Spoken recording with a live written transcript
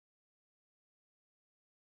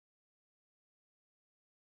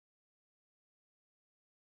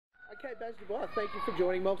Okay, Bois, thank you for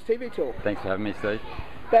joining MolksTVTalk. Thanks for having me, Steve.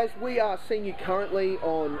 Baz, we are seeing you currently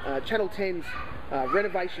on Channel 10's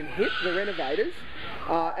renovation hit, The Renovators.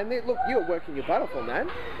 Look, you're working your butt off on that.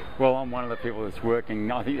 Well, I'm one of the people that's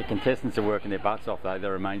working. I think the contestants are working their butts off, though.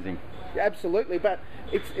 They're amazing. Absolutely, but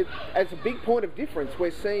as a big point of difference, we're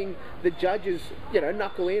seeing the judges,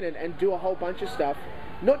 knuckle in and do a whole bunch of stuff.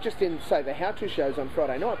 Not just in, say, the how-to shows on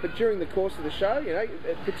Friday night, but during the course of the show,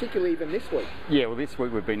 particularly even this week. Yeah, well, this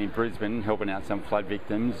week we've been in Brisbane helping out some flood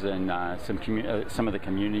victims and some of the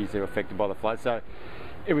communities that were affected by the flood. So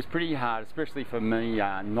it was pretty hard, especially for me,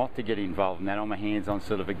 not to get involved in that. I'm a hands-on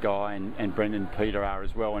sort of a guy, and Brendan and Peter are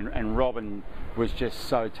as well. And Robin was just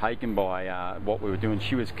so taken by what we were doing.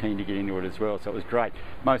 She was keen to get into it as well, so it was great.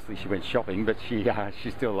 Mostly she went shopping, but she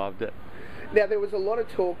still loved it. Now, there was a lot of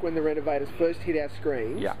talk when the Renovators first hit our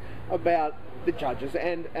screens about the judges,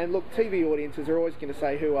 and look, TV audiences are always going to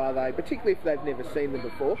say, who are they, particularly if they've never seen them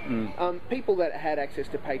before. People that had access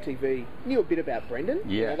to pay TV knew a bit about Brendan.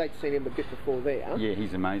 Yeah. They'd seen him a bit before there. Yeah,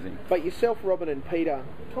 he's amazing. But yourself, Robin and Peter,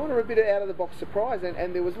 kind of a bit out of the box surprise,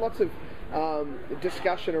 and there was lots of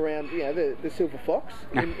discussion around the silver fox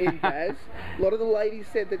in Baz. A lot of the ladies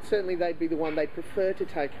said that certainly they'd be the one they'd prefer to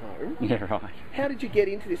take home. Yeah, right. How did you get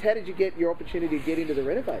into this? How did you get your opportunity to get into the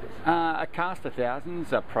Renovators? A cast of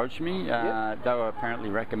thousands approached me. They were apparently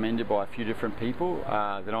recommended by a few different people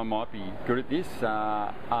that I might be good at this.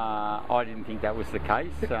 I didn't think that was the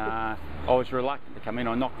case. I was reluctant to come in.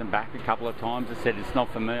 I knocked them back a couple of times. I said, it's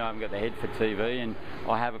not for me. I haven't got the head for TV, and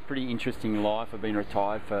I have a pretty interesting life. I've been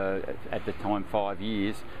retired for, at the time, 5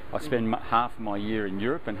 years. I spend half of my year in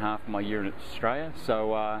Europe and half of my year in Australia,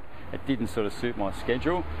 so it didn't sort of suit my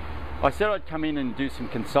schedule. I said I'd come in and do some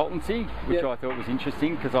consultancy, which I thought was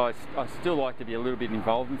interesting because I still like to be a little bit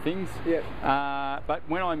involved in things. But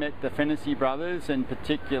when I met the Fennessy brothers and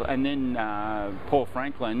then Paul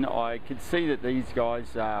Franklin, I could see that these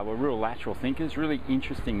guys were real lateral thinkers, really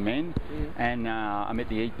interesting men. And I met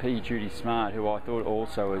the EP, Judy Smart, who I thought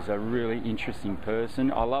also was a really interesting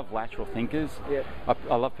person. I love lateral thinkers.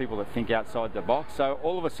 I love people that think outside the box. So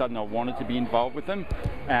all of a sudden I wanted to be involved with them.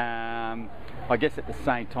 I guess at the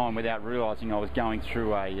same time, without realising, I was going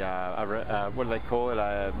through what do they call it?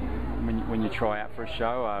 When you try out for a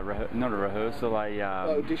show, not a rehearsal,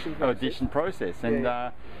 audition process.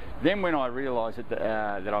 And then when I realised that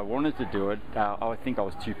I wanted to do it, I think I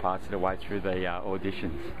was 2 parts of the way through the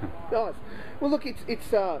auditions. Nice. Well, look,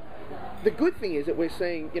 it's the good thing is that we're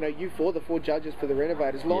seeing the 4 judges for the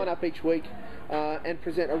Renovators line up each week and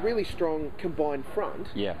present a really strong combined front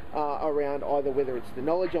around either whether it's the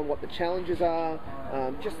knowledge on what the challenges are,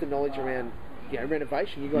 just the knowledge around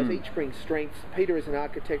renovation. You guys each bring strengths. Peter as an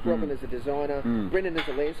architect, Robin as a designer, Brendan as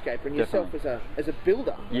a landscaper, and yourself as a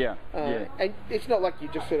builder. And it's not like you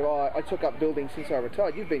just sort of, I took up building since I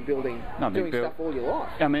retired. You've been doing stuff all your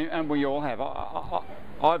life. I mean, and we all have.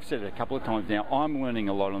 I've said it a couple of times now, I'm learning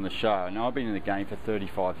a lot on the show. Now, I've been in the game for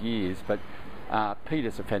 35 years, but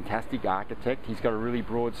Peter's a fantastic architect. He's got a really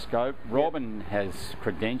broad scope. Robin has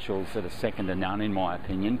credentials that are second to none, in my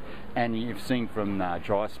opinion. And you've seen from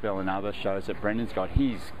Dry Spell and other shows that Brendan's got.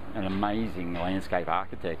 He's an amazing landscape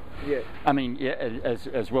architect. I mean,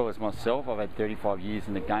 as well as myself, I've had 35 years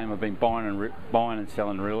in the game. I've been buying and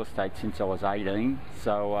selling real estate since I was 18.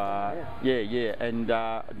 So and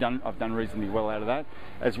I've done reasonably well out of that,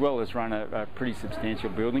 as well as run a pretty substantial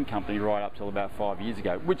building company right up till about 5 years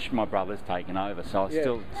ago, which my brother's taken over. So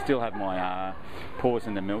I still have my paws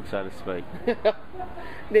in the milk, so to speak.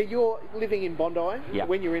 Now, you're living in Bondi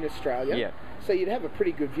when you're in Australia, so you'd have a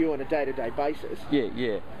pretty good view on a day-to-day basis.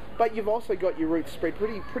 But you've also got your roots spread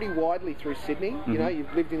pretty widely through Sydney.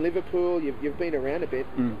 You've lived in Liverpool, you've been around a bit.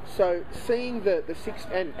 So seeing the 6,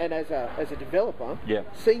 and as a developer,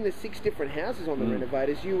 seeing the 6 different houses on the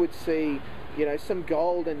Renovators, you would see some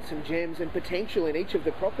gold and some gems and potential in each of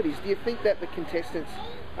the properties. Do you think that the contestants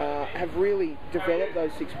have really developed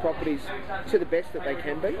those 6 properties to the best that they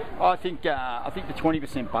can be? I think the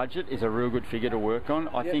 20% budget is a real good figure to work on.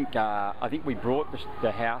 I think we brought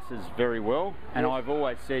the houses very well, and I've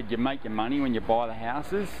always said you make your money when you buy the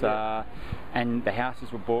houses, and the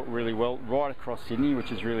houses were bought really well right across Sydney,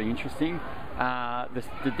 which is really interesting.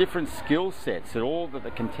 The different skill sets that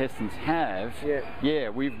the contestants have,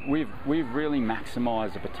 we've really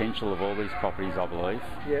maximised the potential of all these properties, I believe.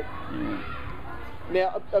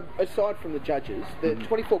 Now, aside from the judges, the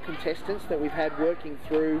 24 contestants that we've had working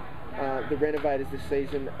through the Renovators this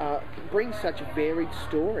season bring such varied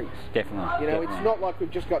stories. Definitely. It's not like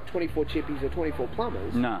we've just got 24 chippies or 24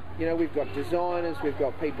 plumbers. No. We've got designers, we've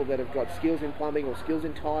got people that have got skills in plumbing or skills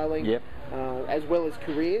in tiling, as well as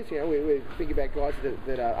careers. We think about guys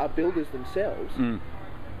that are builders themselves.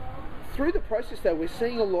 through the process, though, we're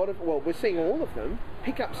seeing all of them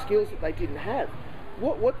pick up skills that they didn't have.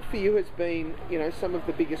 What for you has been, some of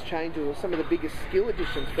the biggest changes or some of the biggest skill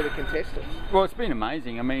additions for the contestants? Well, it's been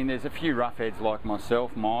amazing. I mean, there's a few roughheads like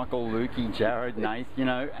myself, Michael, Lukey, Jared, Nath,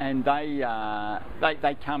 and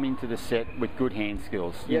they come into the set with good hand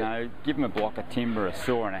skills. Give them a block of timber, a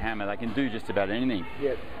saw and a hammer, they can do just about anything.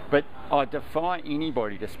 Yep. But I defy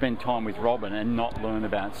anybody to spend time with Robin and not learn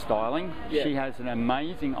about styling. Yep. She has an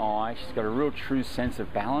amazing eye, she's got a real true sense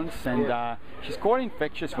of balance, and she's quite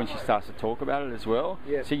infectious when she starts to talk about it as well.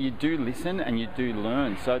 Yep. So you do listen and you do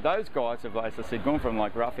learn. So those guys have, as I said, gone from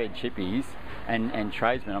like roughhead chippies and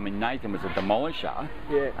tradesmen. I mean, Nathan was a demolisher,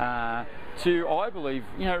 to, I believe,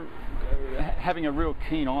 having a real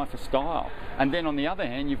keen eye for style. And then on the other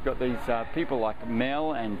hand, you've got these people like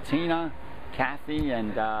Mel and Tina, Kathy and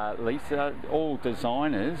Lisa, all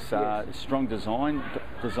designers, strong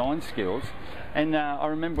design skills. And I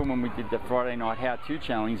remember when we did the Friday Night How To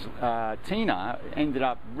Challenge, Tina ended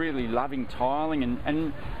up really loving tiling,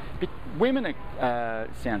 and women are,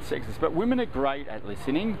 sounds sexist, but women are great at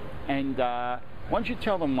listening, and once you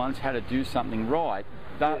tell them once how to do something right,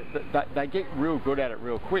 they get real good at it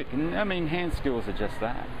real quick. And I mean, hand skills are just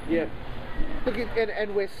that. Yeah. Look,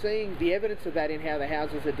 and we're seeing the evidence of that in how the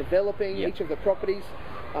houses are developing, each of the properties.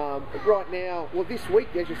 Right now, well, this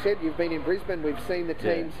week, as you said, you've been in Brisbane, we've seen the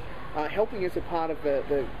teams helping as a part of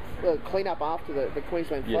the clean-up after the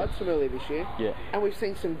Queensland floods from earlier this year. Yeah. And we've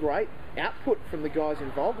seen some great output from the guys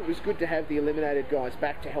involved. It was good to have the eliminated guys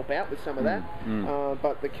back to help out with some of that.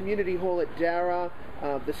 But the community hall at Darra,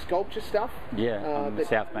 the sculpture stuff,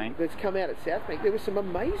 South Bank, that's come out at South Bank, there were some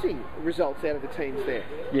amazing results out of the teams there.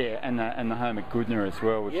 Yeah, and the home at Goodna as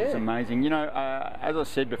well, which is amazing. As I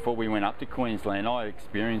said before we went up to Queensland, I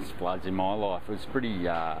experienced floods in my life. It was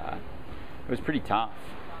pretty tough.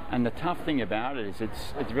 And the tough thing about it is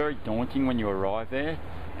it's very daunting when you arrive there.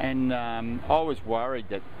 And I was worried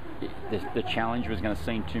that the challenge was going to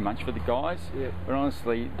seem too much for the guys. Yeah. But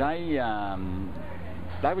honestly, they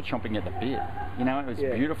were chomping at the bit. It was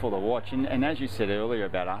beautiful to watch. And as you said earlier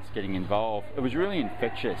about us getting involved, it was really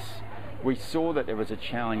infectious. We saw that there was a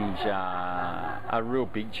challenge, a real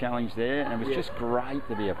big challenge there, and it was just great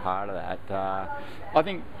to be a part of that.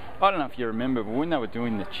 I don't know if you remember, but when they were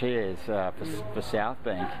doing the chairs for South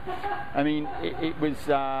Bank, I mean, it was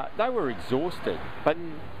they were exhausted, but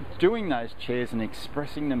doing those chairs and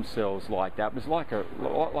expressing themselves like that was like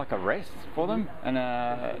a rest for them, and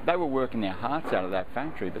they were working their hearts out of that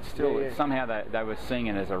factory, but still somehow they were seeing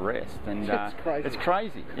it as a rest, and it's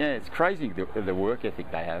crazy. Yeah, it's crazy the work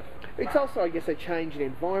ethic they have. It's also, I guess, a change in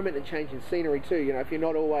environment and change in scenery too. If you're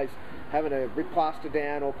not always having to rip plaster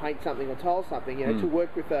down or paint something or tile something, to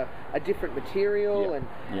work with a different material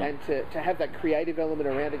and to have that creative element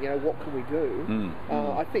around it, what can we do?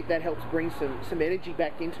 I think that helps bring some energy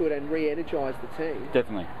back into it and re-energise the team.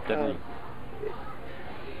 Definitely.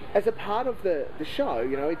 As a part of the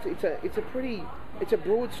show, it's a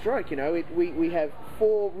broad stroke. We have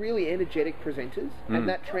 4 really energetic presenters, and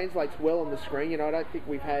that translates well on the screen. I don't think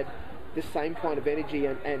we've had the same kind of energy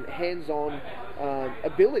and hands-on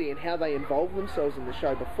ability in how they involve themselves in the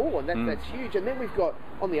show before, and that's huge. And then we've got,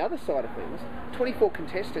 on the other side of things, 24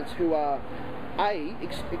 contestants who are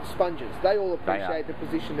sponges. They all appreciate the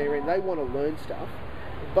position they're in. They want to learn stuff,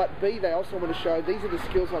 but B, they also want to show, these are the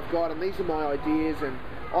skills I've got and these are my ideas, and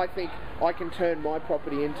I think I can turn my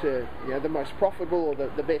property into the most profitable or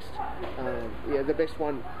the best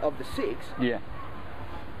one of the 6. Yeah.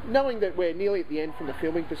 Knowing that we're nearly at the end from the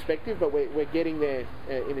filming perspective, but we're getting there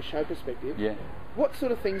in a show perspective. Yeah. What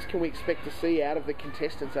sort of things can we expect to see out of the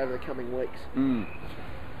contestants over the coming weeks?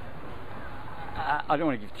 I don't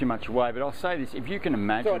want to give too much away, but I'll say this: if you can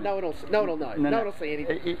imagine, no one will know. No one will see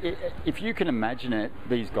anything. If you can imagine it,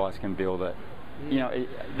 these guys can build it.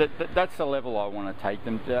 That's the level I want to take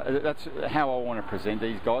them to. That's how I want to present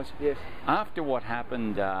these guys. Yes. After what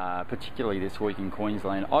happened, particularly this week in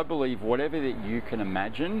Queensland, I believe whatever that you can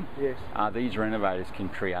imagine, these renovators can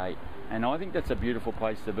create. And I think that's a beautiful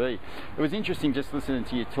place to be. It was interesting just listening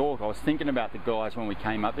to your talk. I was thinking about the guys when we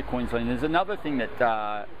came up to Queensland. There's another thing that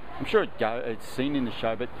I'm sure it's seen in the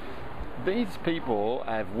show, but these people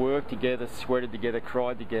have worked together, sweated together,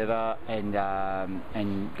 cried together, and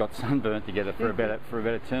got sunburnt together for a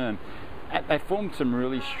better term. They formed some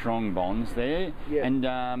really strong bonds there, and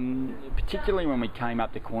particularly when we came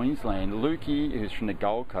up to Queensland, Lukey, who's from the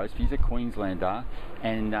Gold Coast, he's a Queenslander,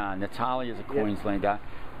 and Natalia's a Queenslander.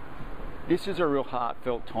 this is a real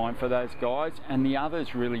heartfelt time for those guys, and the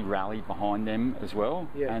others really rallied behind them as well.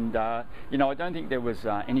 Yeah. And you know, I don't think there was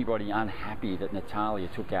anybody unhappy that Natalia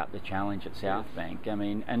took out the challenge at South Bank. I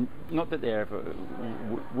mean, and not that there ever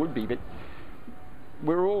would be, but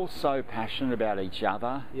we're all so passionate about each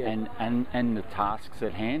other and the tasks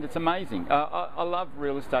at hand. It's amazing. I love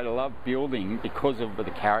real estate. I love building because of the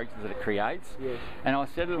characters that it creates. Yeah. And I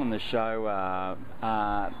said it on the show.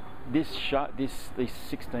 These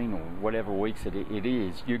 16 or whatever weeks it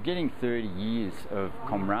is, you're getting 30 years of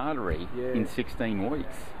camaraderie in 16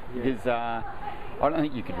 weeks. Because I don't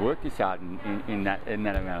think you could work this hard in that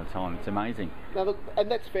amount of time. It's amazing. Now, look, and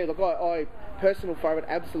that's fair. Look, I personal favourite,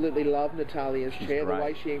 absolutely love Natalia's chair. Great. The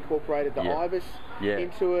way she incorporated the ibis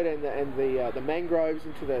into it, and the mangroves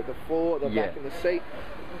into the floor, the back and the seat.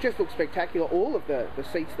 Just looked spectacular. All of the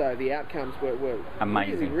seats, though, the outcomes were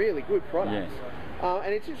amazing. Really, really good products.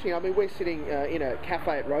 And it's interesting, I mean, we're sitting in a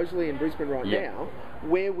cafe at Rosalie in Brisbane right now.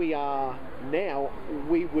 Where we are now,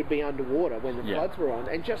 we would be underwater when the floods were on.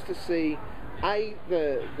 And just to see,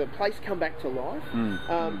 the place come back to life,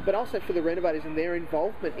 but also for the renovators and their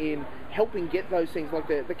involvement in helping get those things, like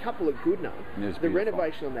the couple at Goodna, the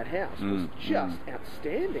renovation on that house was just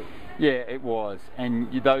outstanding. Yeah, it was.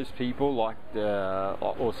 And those people, like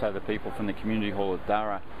also the people from the community hall at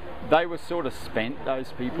Durra, they were sort of spent,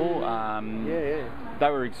 those people. They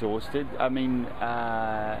were exhausted. I mean,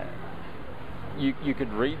 you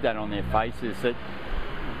could read that on their faces that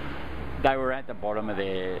they were at the bottom of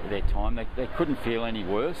their time. They couldn't feel any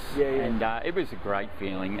worse. And it was a great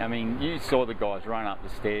feeling. I mean, you saw the guys run up the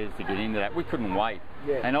stairs to get into that. We couldn't wait.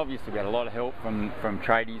 And obviously we had a lot of help from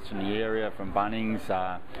tradies from the area, from Bunnings,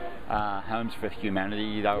 Homes for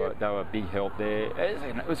Humanity. They were a big help there.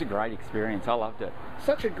 It was a great experience. I loved it.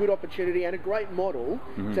 Such a good opportunity and a great model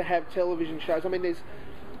to have television shows. I mean, there's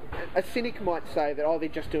a cynic might say that, they're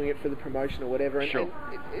just doing it for the promotion or whatever, and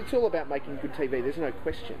it's all about making good TV, there's no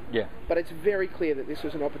question. But it's very clear that this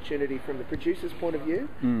was an opportunity from the producer's point of view,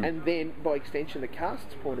 and then by extension the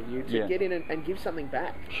cast's point of view, to get in and give something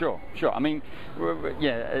back. Sure. I mean,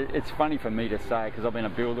 it's funny for me to say, because I've been a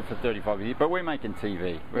builder for 35 years, but we're making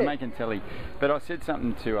TV, we're making telly. But I said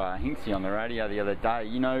something to Hinksy on the radio the other day,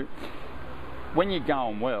 you know, when you're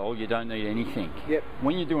going well, you don't need anything.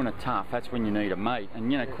 When you're doing it tough, that's when you need a mate. And,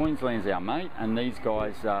 you know, Queensland's our mate, and these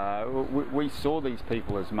guys, we saw these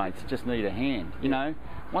people as mates, just need a hand. You know,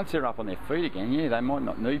 once they're up on their feet again, they might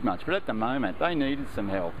not need much, but at the moment, they needed some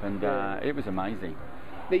help, and it was amazing.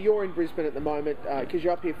 Now, you're in Brisbane at the moment because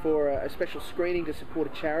you're up here for a special screening to support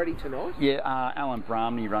a charity tonight. Alan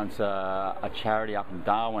Bramley runs a charity up in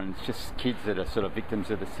Darwin. It's just kids that are sort of victims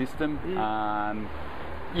of the system.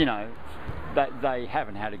 You know, they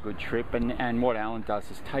haven't had a good trip, and what Alan does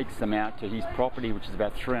is takes them out to his property, which is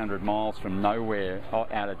about 300 miles from nowhere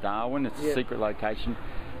out of Darwin. It's a secret location,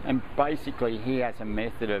 and basically he has a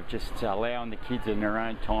method of just allowing the kids in their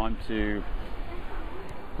own time to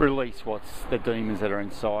release what's the demons that are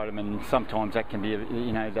inside them, and sometimes that can be,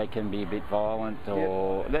 they can be a bit violent,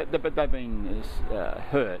 or but they've been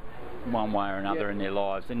hurt one way or another in their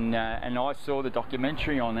lives, and I saw the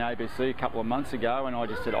documentary on the ABC a couple of months ago, and I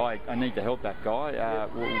just said I need to help that guy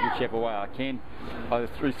whichever way I can. I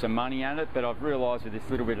threw some money at it, but I've realised with this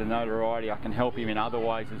little bit of notoriety I can help him in other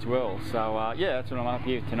ways as well. So that's what I'm up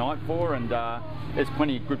here tonight for, and there's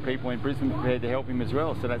plenty of good people in Brisbane prepared to help him as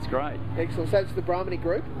well, so that's great. Excellent. So it's the Brahmini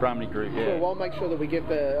Group? Brahmini Group, yeah. Well, I'll make sure that we get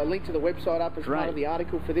a link to the website up as part of the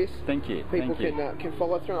article for this. Thank you. People can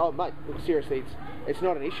follow through. Oh mate, look, seriously, it's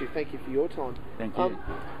not an issue. Thank you for your time. Thank you.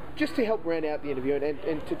 Just to help round out the interview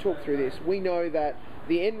and to talk through this, we know that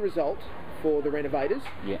the end result for the Renovators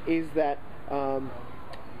is that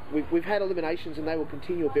we've had eliminations and they will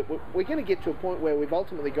continue a bit. We're going to get to a point where we've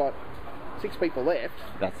ultimately got 6 people left.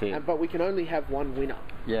 That's it. But we can only have one winner.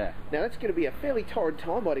 Now that's going to be a fairly torrid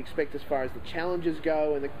time, I'd expect, as far as the challenges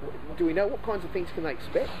go. And do we know what kinds of things can they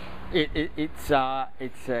expect? It's a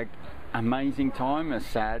amazing time, a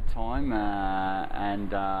sad time,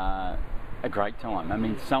 and a great time. I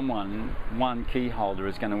mean, one key holder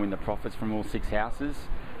is going to win the profits from all 6 houses.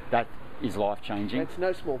 That is life-changing. It's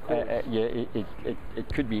no small coin.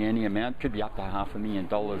 It could be any amount. Could be up to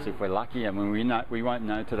 $500,000 if we're lucky. I mean, we won't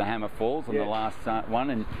know till the hammer falls on the last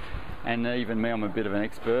one. And even me, I'm a bit of an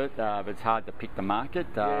expert, but it's hard to pick the market.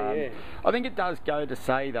 I think it does go to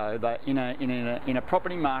say, though, that in a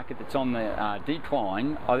property market that's on the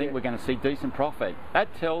decline, I think we're going to see decent profit.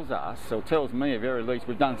 That tells us, or tells me at very least,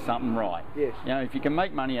 we've done something right. You know, if you can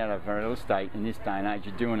make money out of real estate in this day and age,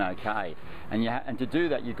 you're doing okay. And to do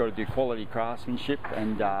that, you've got to do quality quality craftsmanship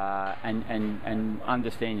and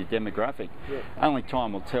understand your demographic. Only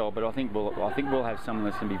time will tell, but I think we'll have someone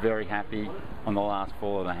that's going to be very happy on the last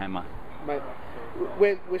fall of the hammer. Mate,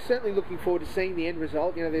 we're certainly looking forward to seeing the end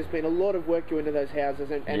result. You know, there's been a lot of work going into those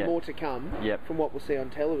houses, and more to come from what we'll see on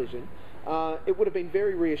television. It would have been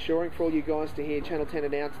very reassuring for all you guys to hear Channel 10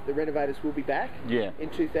 announce that the Renovators will be back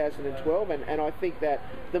in 2012, and I think that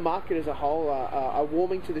the market as a whole are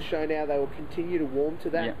warming to the show now. They will continue to warm to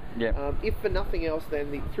that. If for nothing else,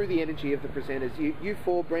 then through the energy of the presenters, you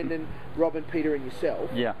four, Brendan, Robin, Peter and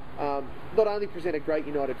yourself, not only present a great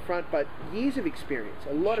united front, but years of experience,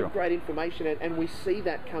 a lot of great information, and we see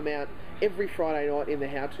that come out every Friday night in the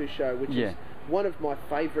How To Show, which is one of my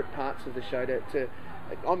favourite parts of the show to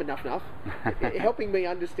I'm enough, helping me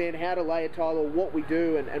understand how to lay a tile or what we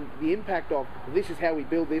do, and the impact of this is how we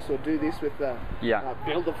build this or do this with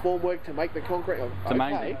build the formwork to make the concrete. It's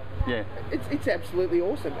amazing. It's absolutely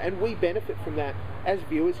awesome, and we benefit from that as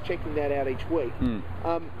viewers checking that out each week.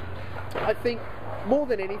 I think more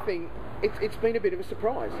than anything, it's been a bit of a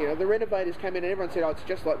surprise. You know, the Renovators came in and everyone said, oh, it's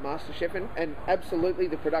just like MasterChef, and absolutely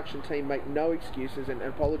the production team make no excuses and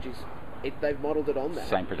apologies. They've modelled it on that.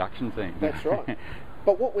 Same production team. That's right.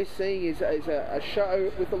 But what we're seeing is a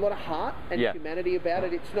show with a lot of heart and humanity about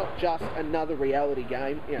it. It's not just another reality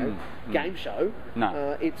game, game show.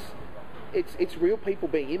 No. It's real people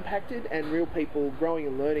being impacted and real people growing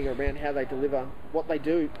and learning around how they deliver what they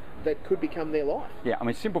do that could become their life. Yeah, I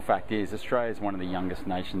mean, simple fact is Australia is one of the youngest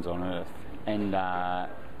nations on earth, and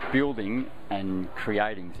building and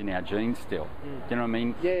creating's in our genes still. Do you know what I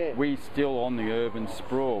mean? We still on the urban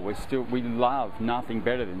sprawl. We love nothing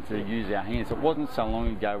better than to use our hands. It wasn't so long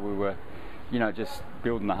ago we were, just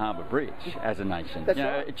building the Harbour Bridge as a nation. That's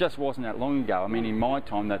right. It just wasn't that long ago. I mean, in my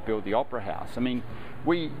time, they built the Opera House. I mean,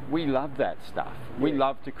 we love that stuff. We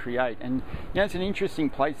love to create, and it's an interesting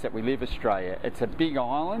place that we live, Australia. It's a big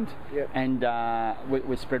island, and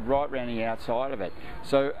we're spread right around the outside of it.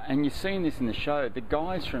 So, and you're seeing this in the show. The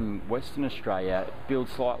guys from Western Australia build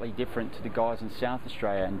slightly different to the guys in South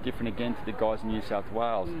Australia, and different again to the guys in New South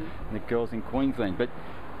Wales and the girls in Queensland. But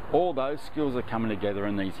all those skills are coming together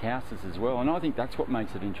in these houses as well, and I think that's what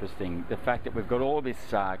makes it interesting, the fact that we've got all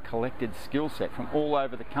this collected skill set from all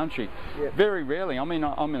over the country. Very rarely, I mean,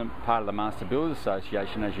 I'm in a part of the Master Builders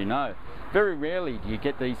Association, as you know, very rarely do you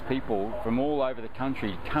get these people from all over the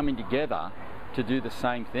country coming together to do the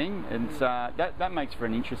same thing, and that makes for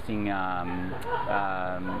an interesting fact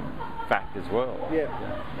as well.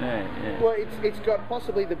 Well, it's got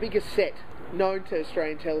possibly the biggest set known to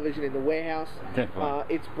Australian television in the warehouse.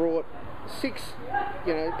 It's brought 6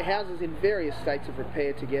 houses in various states of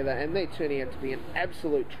repair together, and they're turning out to be an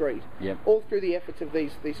absolute treat. All through the efforts of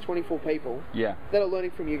these 24 people that are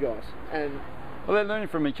learning from you guys. And well, they're learning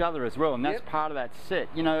from each other as well, and that's part of that set.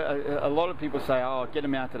 A lot of people say, oh, get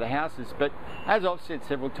them out to the houses, but as I've said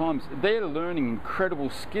several times, they're learning incredible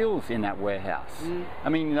skills in that warehouse. I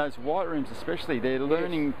mean, those white rooms especially, they're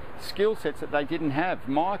learning skill sets that they didn't have.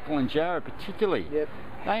 Michael and Jared particularly.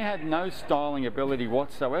 They had no styling ability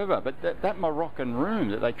whatsoever, but that Moroccan room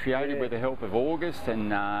that they created with the help of August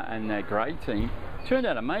and their grade team turned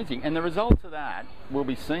out amazing, and the results of that will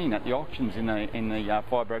be seen at the auctions in the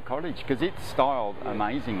Fibro Cottage, because it's styled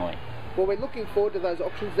amazingly. Well, we're looking forward to those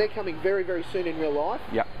auctions. They're coming very, very soon in real life,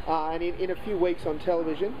 and in a few weeks on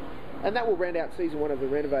television, and that will round out season 1 of the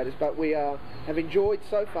Renovators. But we have enjoyed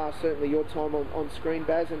so far certainly your time on screen,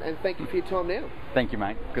 Baz, and thank you for your time now. Thank you,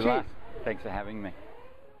 mate. Good luck. Thanks for having me.